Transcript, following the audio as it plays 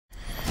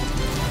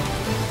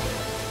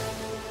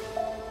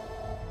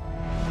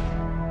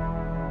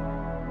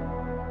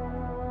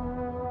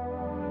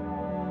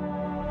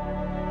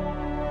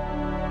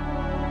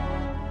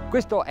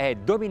Questo è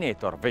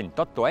Dominator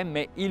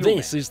 28M Illumen.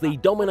 This is the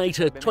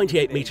Dominator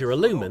 28-meter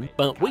Illumen,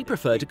 but we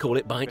prefer to call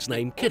it by its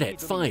name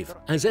Cadet 5,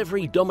 as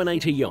every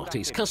Dominator yacht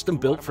is custom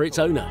built for its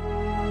owner.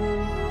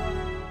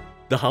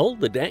 The hull,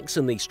 the decks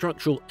and the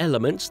structural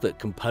elements that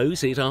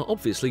compose it are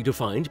obviously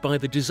defined by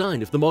the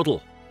design of the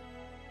model.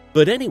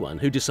 But anyone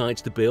who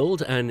decides to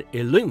build an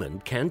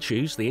Illumen can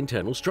choose the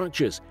internal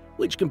structures,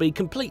 which can be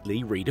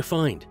completely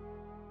redefined.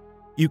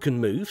 You can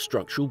move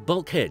structural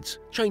bulkheads,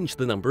 change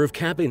the number of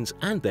cabins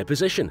and their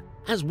position,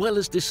 as well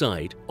as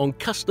decide on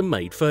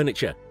custom-made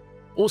furniture.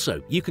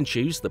 Also, you can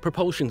choose the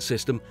propulsion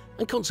system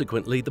and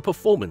consequently the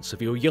performance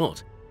of your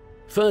yacht.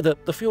 Further,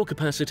 the fuel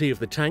capacity of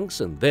the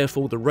tanks and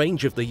therefore the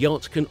range of the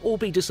yacht can all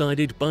be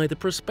decided by the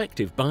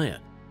prospective buyer.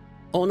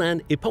 On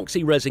an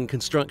epoxy resin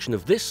construction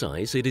of this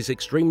size, it is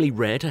extremely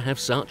rare to have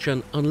such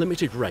an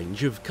unlimited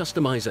range of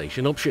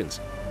customization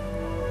options.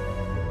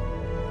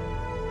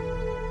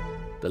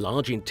 The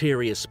large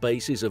interior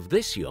spaces of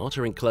this yacht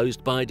are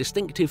enclosed by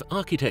distinctive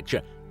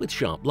architecture with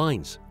sharp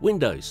lines,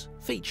 windows,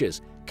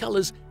 features,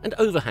 colours and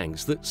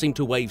overhangs that seem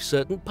to waive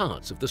certain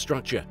parts of the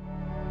structure.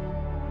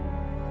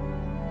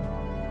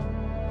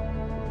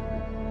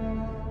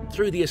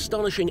 Through the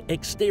astonishing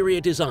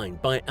exterior design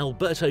by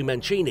Alberto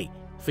Mancini,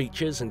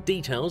 features and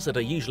details that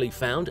are usually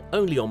found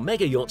only on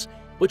mega yachts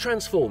were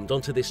transformed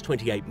onto this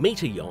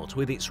 28-meter yacht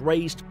with its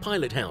raised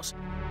pilot house.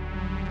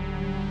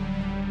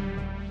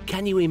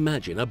 Can you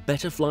imagine a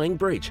better flying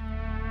bridge?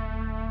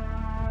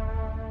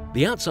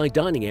 The outside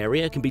dining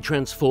area can be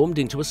transformed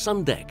into a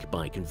sun deck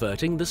by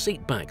converting the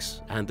seat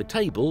backs and the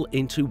table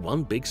into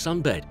one big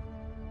sunbed.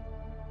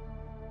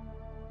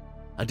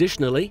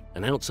 Additionally,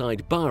 an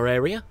outside bar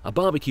area, a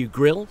barbecue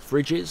grill,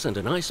 fridges and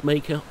an ice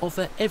maker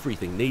offer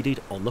everything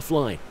needed on the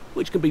fly,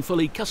 which can be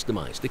fully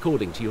customized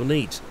according to your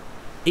needs.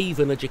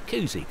 Even a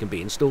jacuzzi can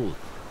be installed.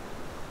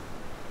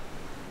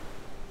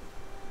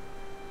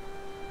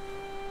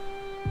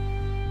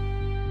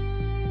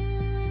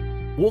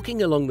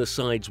 Walking along the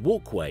side's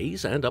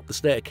walkways and up the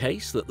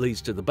staircase that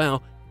leads to the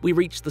bow, we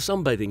reach the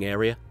sunbathing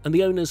area and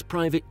the owner's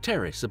private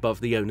terrace above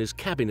the owner's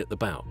cabin at the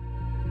bow.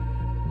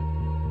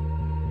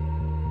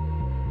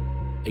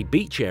 A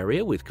beach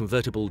area with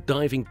convertible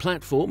diving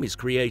platform is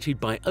created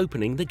by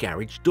opening the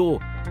garage door,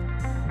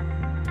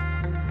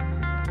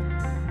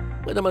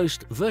 where the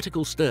most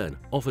vertical stern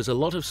offers a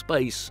lot of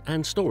space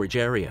and storage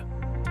area.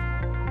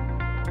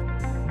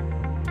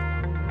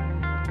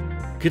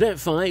 Cadet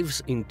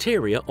 5's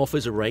interior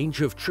offers a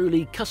range of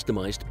truly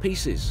customized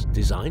pieces,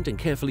 designed and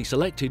carefully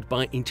selected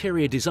by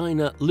interior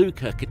designer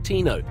Luca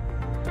Catino.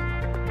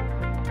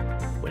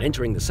 When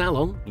entering the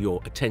salon, your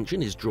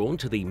attention is drawn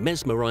to the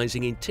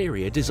mesmerizing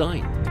interior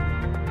design.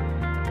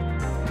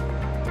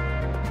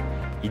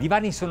 I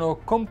divani sono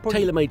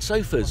tailor-made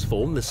sofas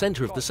form the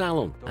center of the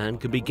salon and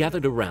can be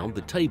gathered around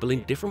the table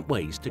in different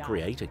ways to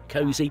create a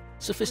cozy,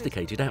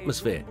 sophisticated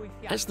atmosphere.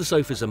 As the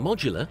sofas are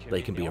modular,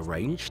 they can be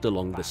arranged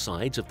along the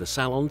sides of the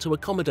salon to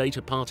accommodate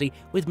a party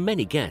with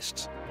many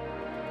guests.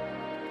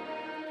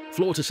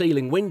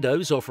 Floor-to-ceiling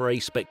windows offer a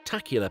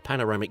spectacular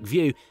panoramic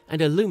view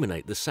and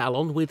illuminate the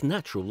salon with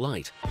natural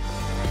light.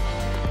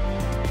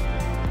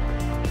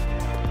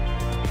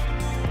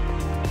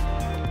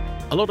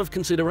 A lot of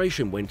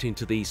consideration went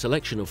into the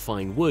selection of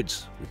fine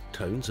woods, with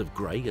tones of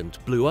grey and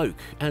blue oak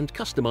and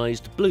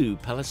customised blue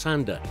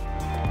palisander.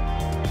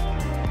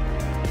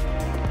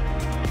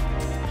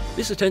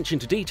 This attention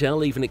to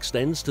detail even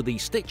extends to the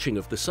stitching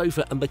of the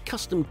sofa and the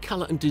custom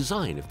colour and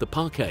design of the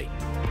parquet.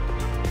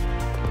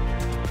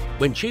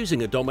 When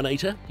choosing a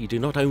Dominator, you do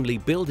not only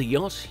build a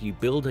yacht, you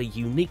build a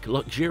unique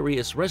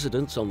luxurious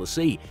residence on the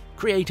sea,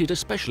 created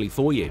especially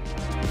for you.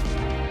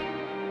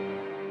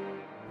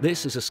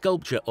 This is a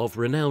sculpture of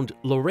renowned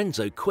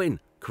Lorenzo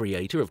Quinn,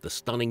 creator of the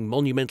stunning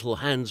monumental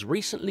hands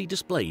recently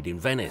displayed in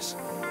Venice.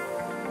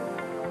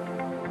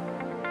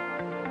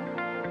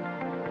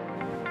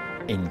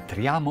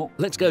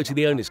 Let's go to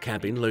the owner's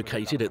cabin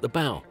located at the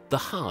bow, the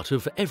heart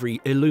of every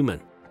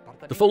Illumen.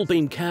 The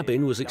full-beam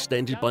cabin was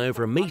extended by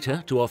over a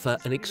metre to offer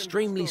an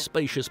extremely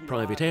spacious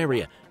private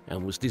area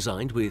and was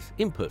designed with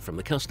input from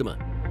the customer.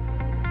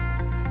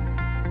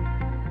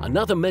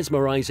 Another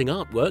mesmerising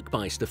artwork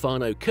by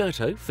Stefano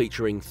Curto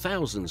featuring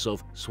thousands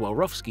of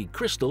Swarovski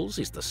crystals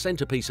is the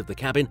centrepiece of the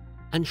cabin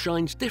and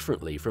shines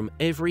differently from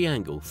every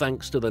angle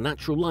thanks to the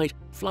natural light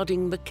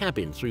flooding the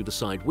cabin through the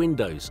side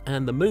windows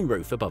and the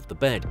moonroof above the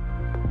bed.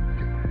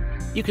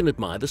 You can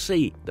admire the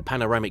sea, the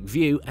panoramic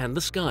view and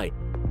the sky.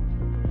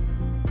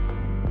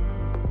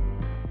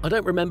 I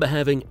don't remember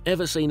having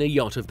ever seen a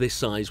yacht of this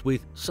size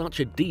with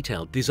such a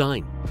detailed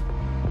design.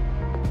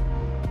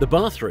 The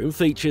bathroom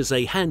features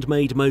a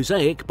handmade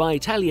mosaic by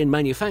Italian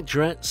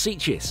manufacturer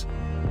Siccis.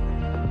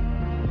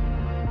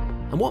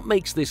 And what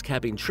makes this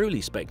cabin truly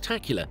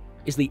spectacular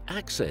is the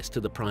access to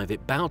the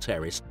private bow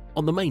terrace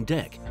on the main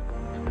deck.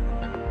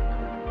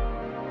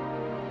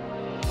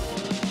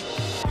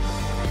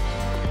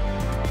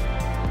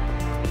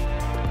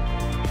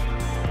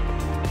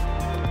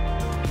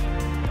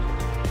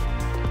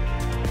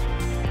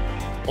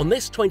 On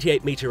this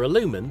 28-meter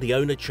Illumen, the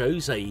owner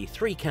chose a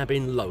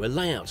 3-cabin lower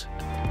layout.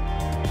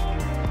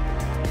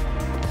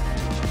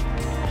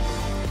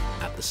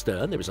 the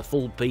stern, there is a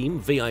full-beam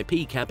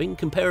VIP cabin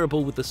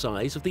comparable with the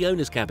size of the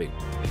owner's cabin.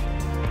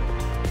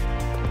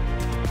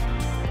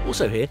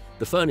 Also here,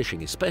 the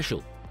furnishing is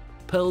special.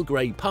 Pearl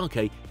grey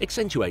parquet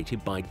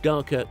accentuated by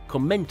darker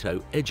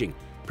commento edging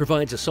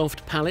provides a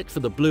soft palette for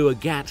the blue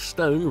agate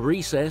stone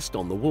recessed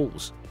on the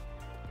walls.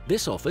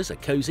 This offers a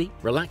cosy,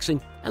 relaxing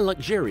and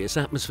luxurious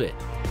atmosphere.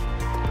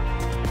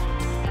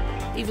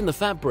 Even the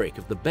fabric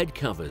of the bed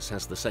covers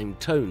has the same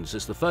tones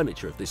as the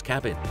furniture of this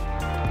cabin.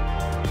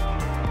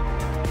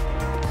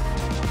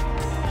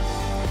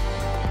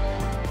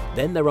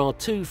 Then there are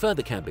two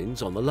further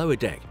cabins on the lower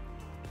deck.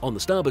 On the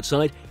starboard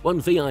side, one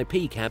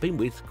VIP cabin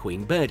with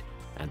queen bed,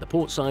 and the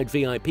port side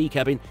VIP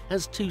cabin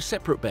has two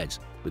separate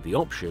beds, with the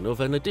option of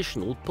an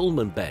additional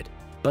Pullman bed.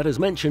 But as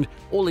mentioned,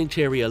 all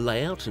interior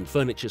layout and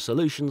furniture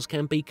solutions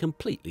can be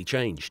completely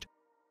changed.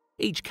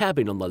 Each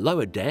cabin on the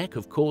lower deck,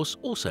 of course,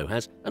 also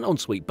has an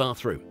ensuite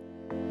bathroom.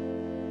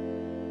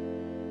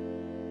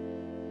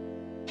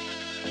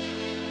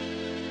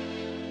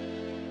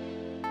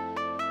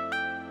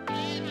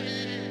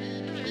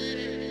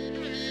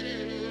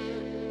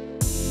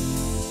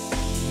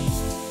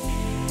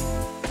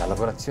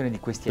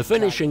 The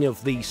finishing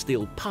of these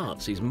steel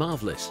parts is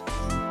marvellous.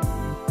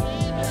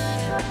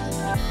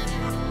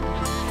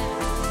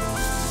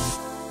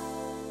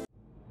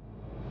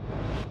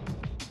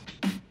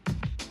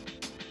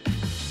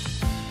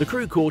 The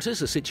crew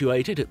quarters are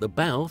situated at the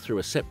bow through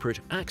a separate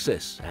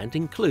access and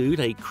include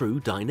a crew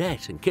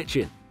dinette and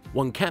kitchen.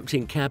 One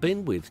captain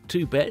cabin with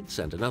two beds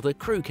and another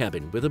crew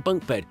cabin with a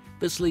bunk bed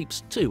that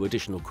sleeps two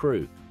additional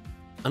crew.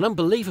 An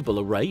unbelievable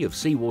array of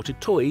seawater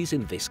toys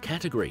in this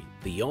category.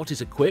 The yacht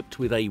is equipped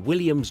with a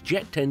Williams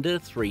Jet Tender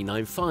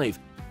 395,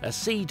 a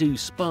Sea-Doo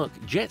Spark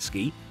jet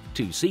ski,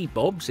 two sea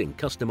bobs in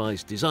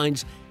customised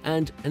designs,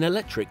 and an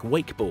electric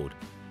wakeboard.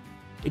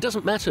 It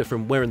doesn't matter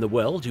from where in the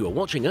world you are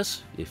watching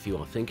us. If you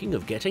are thinking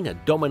of getting a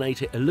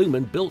Dominator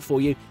Illumen built for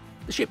you,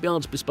 the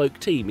shipyard's bespoke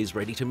team is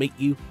ready to meet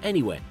you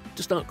anywhere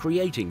to start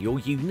creating your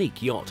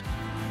unique yacht.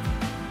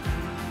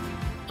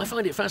 I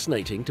find it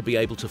fascinating to be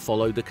able to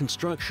follow the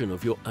construction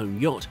of your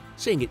own yacht,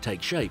 seeing it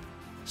take shape.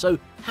 So,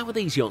 how are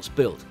these yachts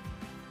built?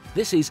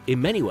 This is,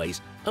 in many ways,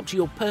 up to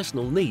your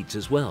personal needs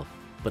as well.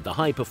 But the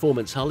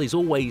high-performance hull is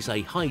always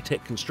a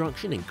high-tech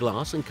construction in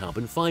glass and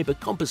carbon fibre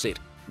composite,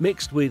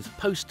 mixed with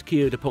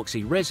post-cured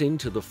epoxy resin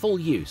to the full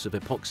use of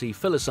epoxy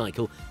filler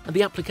cycle and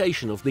the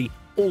application of the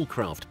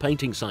all-craft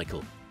painting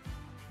cycle.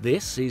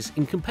 This is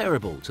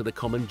incomparable to the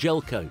common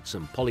gel coats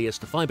and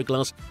polyester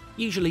fiberglass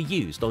usually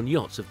used on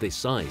yachts of this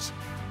size.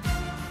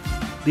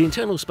 The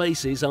internal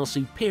spaces are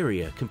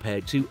superior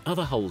compared to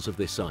other hulls of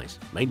this size,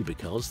 mainly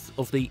because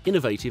of the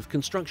innovative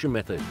construction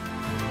method.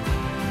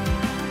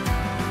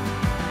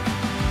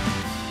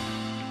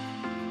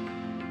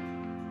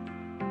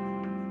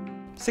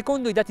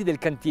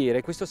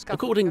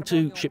 According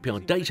to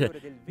shipyard data,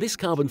 this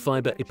carbon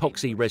fibre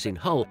epoxy resin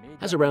hull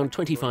has around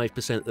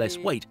 25% less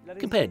weight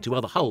compared to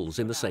other hulls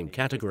in the same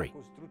category.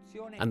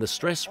 And the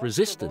stress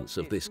resistance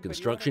of this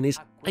construction is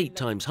 8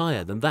 times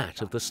higher than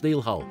that of the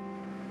steel hull.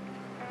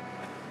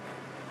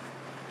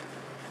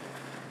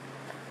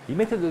 Il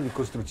metodo di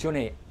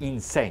costruzione in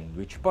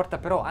sandwich porta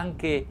però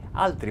anche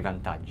altri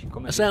vantaggi.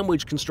 A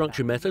sandwich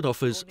construction method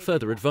offers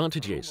further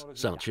advantages,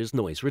 such as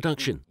noise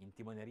reduction.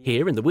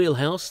 Here in the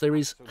wheelhouse there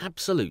is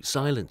absolute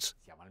silence.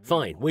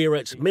 Fine, we're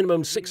at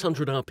minimum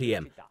 600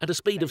 RPM at a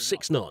speed of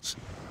 6 knots.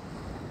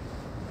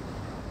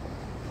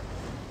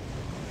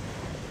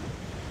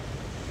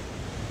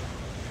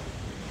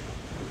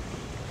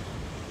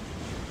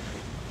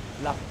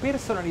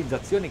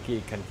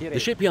 The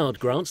shipyard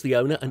grants the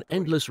owner an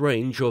endless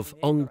range of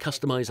ENG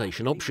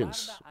customization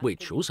options,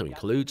 which also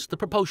includes the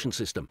propulsion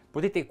system.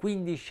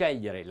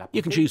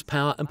 You can choose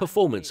power and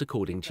performance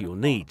according to your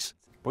needs.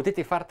 For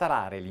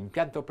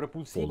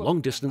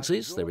long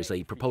distances, there is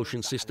a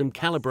propulsion system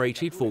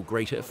calibrated for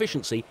greater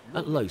efficiency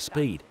at low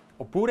speed.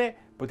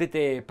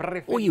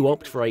 Or you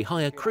opt for a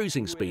higher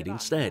cruising speed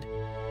instead.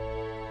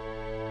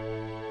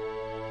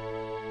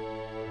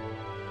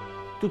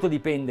 It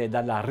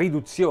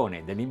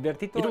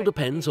all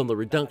depends on the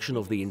reduction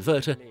of the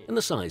inverter and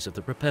the size of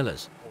the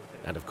propellers,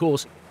 and of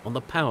course on the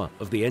power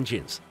of the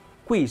engines.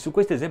 Here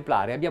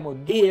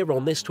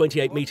on this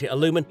 28-metre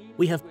Illumen,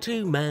 we have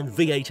 2-man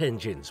V8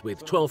 engines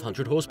with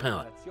 1200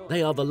 horsepower.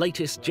 They are the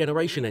latest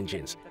generation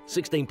engines,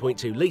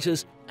 16.2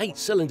 litres, 8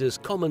 cylinders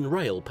common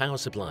rail power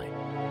supply.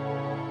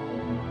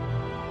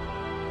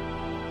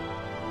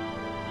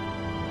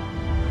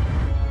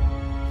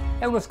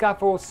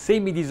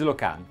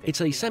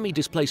 It's a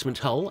semi-displacement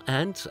hull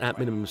and, at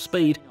minimum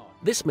speed,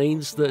 this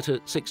means that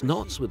at 6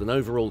 knots with an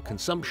overall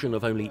consumption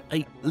of only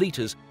 8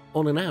 litres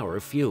on an hour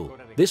of fuel.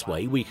 This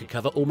way we could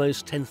cover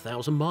almost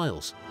 10,000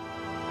 miles.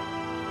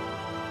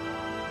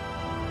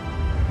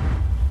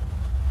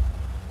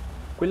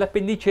 The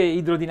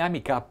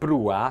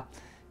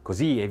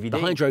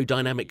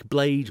hydrodynamic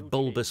blade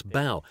bulbous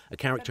bow, a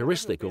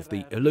characteristic of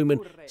the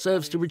Illumen,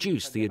 serves to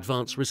reduce the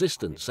advance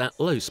resistance at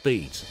low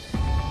speeds.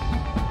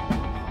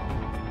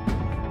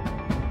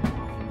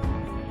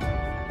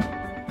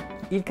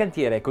 Il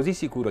cantiere è così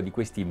sicuro di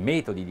questi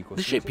metodi di The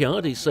costruzione.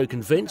 shipyard is so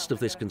convinced of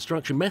this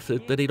construction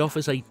method that it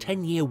offers a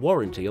 10-year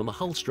warranty on the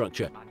hull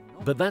structure.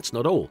 But that's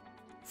not all.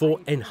 For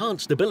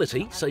enhanced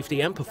stability, safety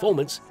and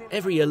performance,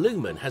 every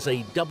Illumen has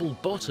a double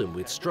bottom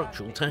with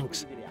structural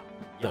tanks.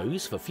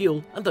 Those for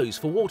fuel and those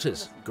for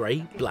waters,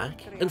 grey,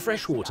 black and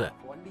freshwater.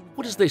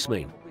 What does this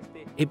mean?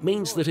 It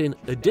means that in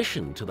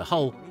addition to the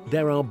hull,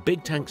 there are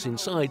big tanks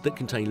inside that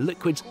contain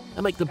liquids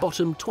and make the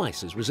bottom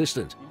twice as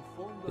resistant.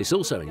 This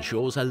also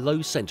ensures a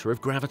low centre of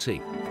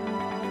gravity.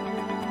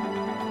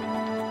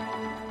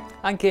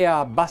 Anche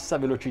a bassa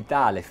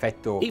velocità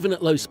l'effetto... Even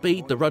at low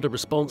speed, the rudder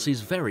response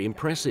is very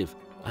impressive.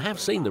 I have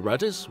seen the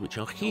rudders, which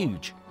are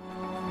huge.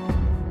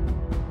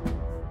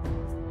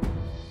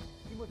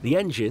 The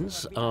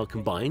engines are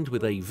combined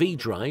with a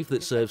V-drive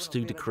that serves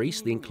to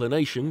decrease the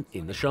inclination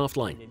in the shaft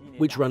line,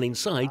 which run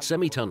inside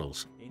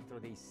semi-tunnels.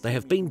 They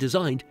have been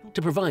designed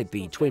to provide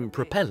the twin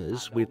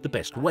propellers with the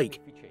best wake,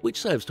 which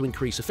serves to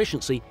increase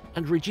efficiency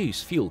and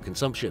reduce fuel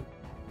consumption.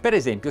 Per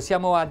esempio,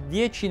 siamo a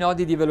 10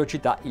 nodi di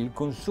velocità, il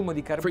consumo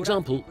di For carburante...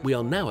 example, we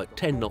are now at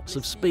 10 knots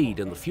of speed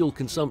and the fuel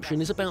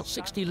consumption is about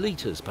 60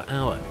 litres per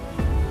hour.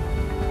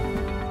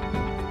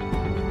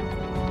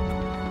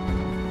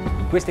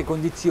 In queste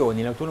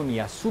condizioni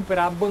l'autonomia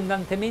supera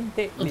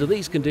abbondantemente... Under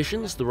these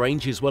conditions, the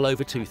range is well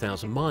over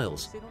 2,000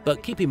 miles.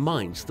 But keep in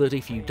mind that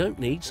if you don't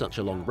need such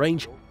a long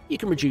range, you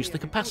can reduce the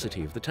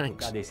capacity of the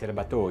tanks. dei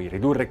serbatoi,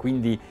 ridurre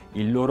quindi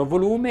il loro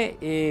volume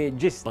e By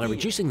gestire...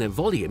 reducing their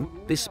volume,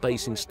 this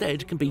space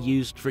instead can be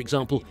used, for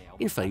example,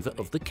 in favour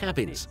of the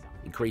cabins,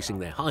 increasing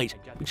their height,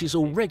 which is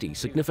already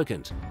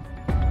significant.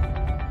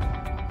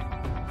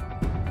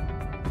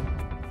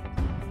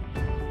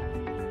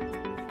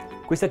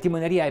 Questa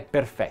timoneria è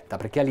perfetta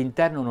perché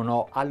all'interno non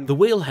ho The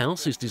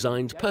wheelhouse is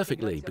designed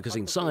perfectly because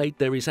inside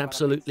there is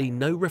absolutely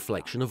no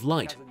reflection of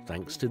light,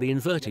 thanks to the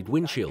inverted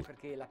windshield.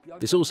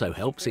 This also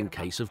helps in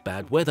case of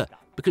bad weather,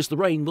 because the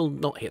rain will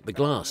not hit the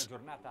glass.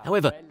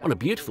 However, on a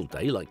beautiful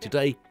day like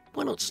today,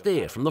 why not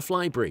steer from the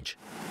flybridge?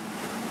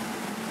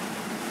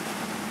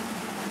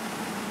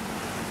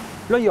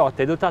 Lo yacht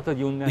è dotato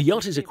di un... The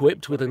yacht is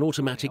equipped with an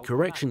automatic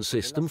correction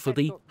system for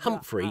the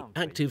Humphrey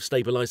active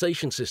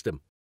stabilization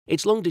system.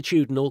 Its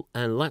longitudinal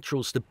and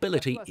lateral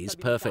stability is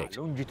perfect.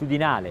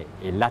 Longitudinale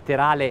e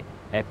laterale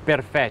è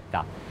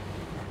perfetta.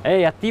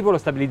 È attivo lo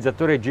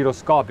stabilizzatore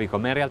giroscopico,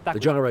 ma in realtà... The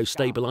gyro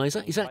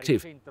stabilizer is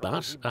active,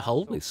 but a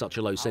hull with such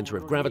a low center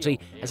of gravity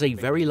has a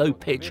very low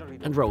pitch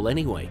and roll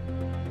anyway.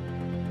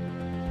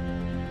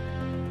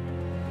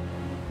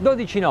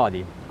 12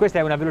 nodi. Questa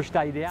è una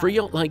velocità ideale. For a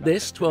yacht like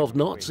this, 12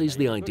 knots is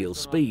the ideal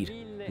speed.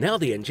 Now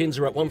the engines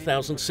are at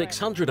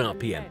 1,600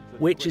 RPM,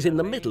 which is in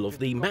the middle of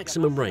the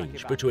maximum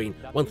range between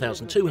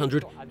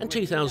 1,200 and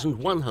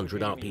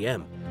 2,100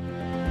 RPM.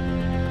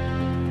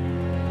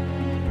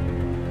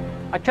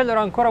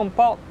 Accelero ancora un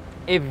po'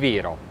 e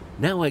viro.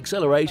 Now I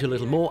accelerate a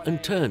little more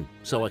and turn,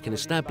 so I can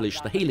establish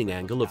the heeling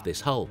angle of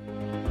this hull.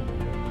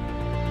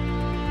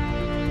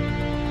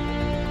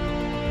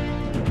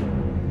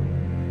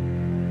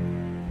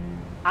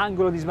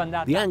 Angolo di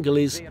sbandata. The angle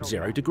is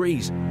 0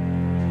 degrees.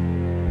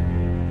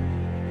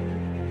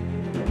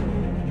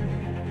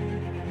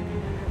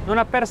 Non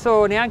ha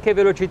perso neanche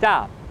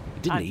velocità.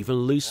 It didn't even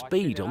lose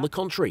speed, on the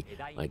contrary.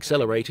 I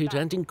accelerated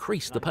and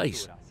increased the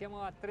pace.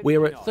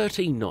 We're at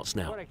 13 knots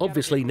now.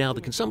 Obviously now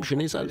the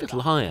consumption is a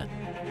little higher.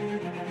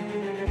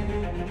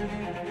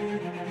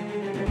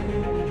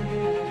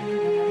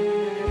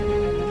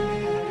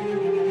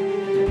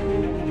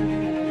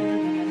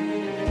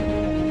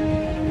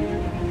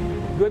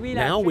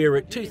 Now we're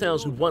at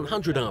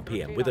 2,100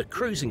 RPM with a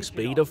cruising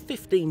speed of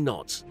 15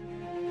 knots.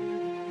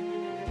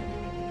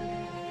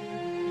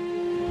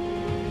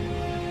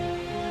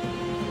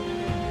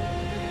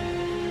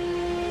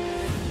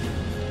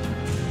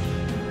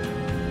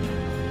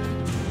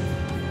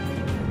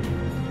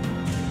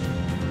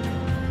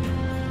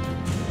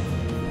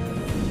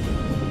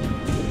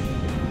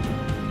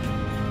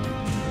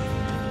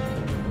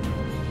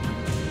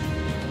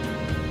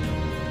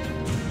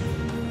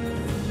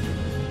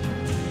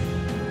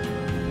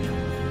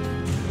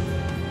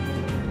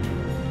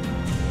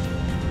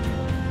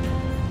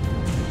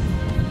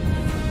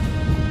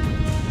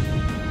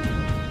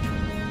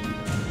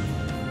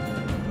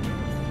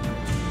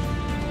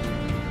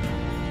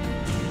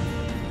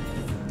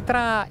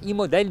 Tra i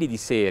modelli di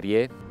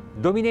serie,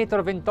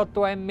 Dominator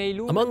 28M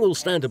Illumen... Among all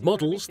standard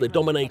models, the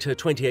Dominator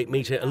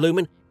 28M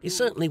Illumen is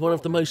certainly one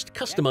of the most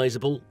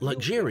customizable,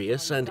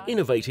 luxurious and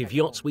innovative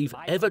yachts we've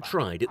ever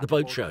tried at the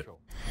boat show.